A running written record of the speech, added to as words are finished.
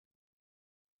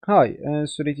Hi,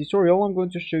 so today's tutorial I'm going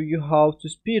to show you how to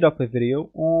speed up a video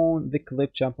on the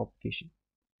Clipchamp application.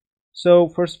 So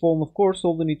first of all, of course,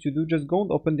 all you need to do just go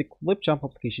and open the Clipchamp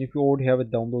application if you already have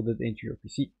it downloaded into your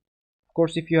PC. Of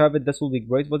course, if you have it, this will be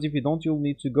great, but if you don't, you'll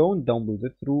need to go and download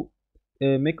it through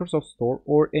Microsoft Store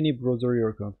or any browser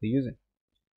you're currently using.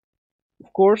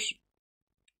 Of course,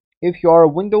 if you are a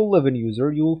Windows 11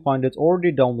 user, you will find it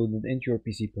already downloaded into your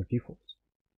PC per default.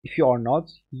 If you are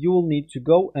not, you will need to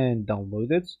go and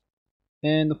download it.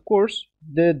 And of course,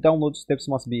 the download steps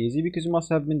must be easy because you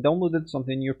must have been downloaded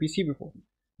something in your PC before,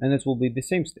 and it will be the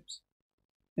same steps.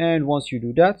 And once you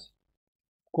do that,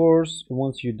 of course,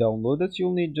 once you download it,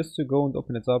 you'll need just to go and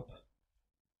open it up,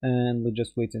 and we'll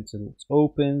just wait until it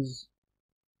opens.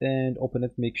 And open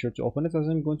it, make sure to open it as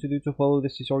I'm going to do to follow the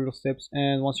tutorial steps.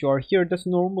 And once you are here, this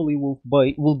normally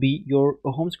will be your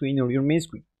home screen or your main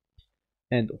screen.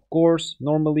 And of course,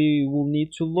 normally you will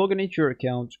need to log in into your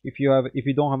account. If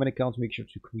you don't have an account, make sure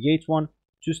to create one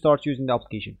to start using the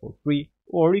application for free,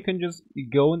 or you can just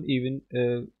go and even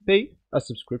pay a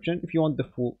subscription if you want the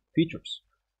full features.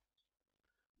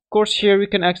 Of course, here you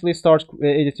can actually start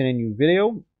editing a new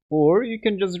video, or you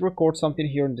can just record something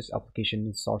here in this application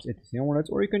and start editing on it,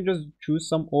 or you can just choose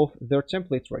some of their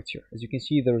templates right here. As you can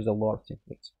see, there's a lot of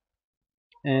templates.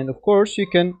 And of course, you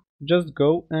can just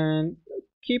go and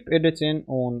keep editing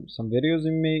on some videos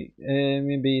and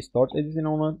maybe start editing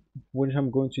on it, which I'm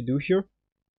going to do here.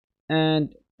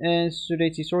 And in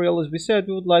today's tutorial, as we said,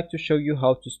 we would like to show you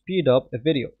how to speed up a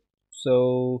video.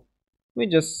 So we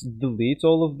just delete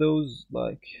all of those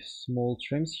like small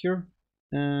trims here,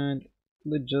 and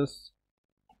let's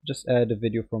just add a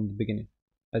video from the beginning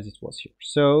as it was here.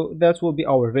 So that will be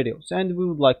our videos, and we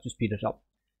would like to speed it up.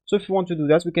 So if you want to do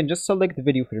that, we can just select the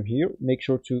video from here, make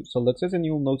sure to select it, and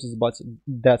you'll notice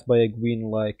that by a green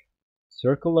like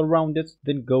circle around it.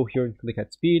 Then go here and click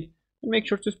at speed, and make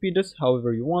sure to speed this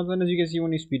however you want. And as you can see,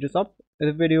 when you speed it up,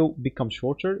 the video becomes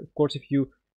shorter. Of course, if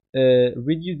you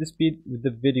reduce the speed,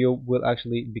 the video will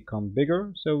actually become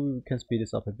bigger. So we can speed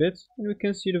this up a bit, and we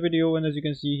can see the video. And as you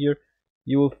can see here,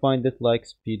 you will find it like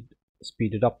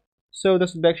speeded up. So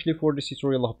this is actually for this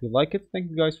tutorial. I hope you like it. Thank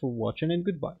you guys for watching, and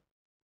goodbye.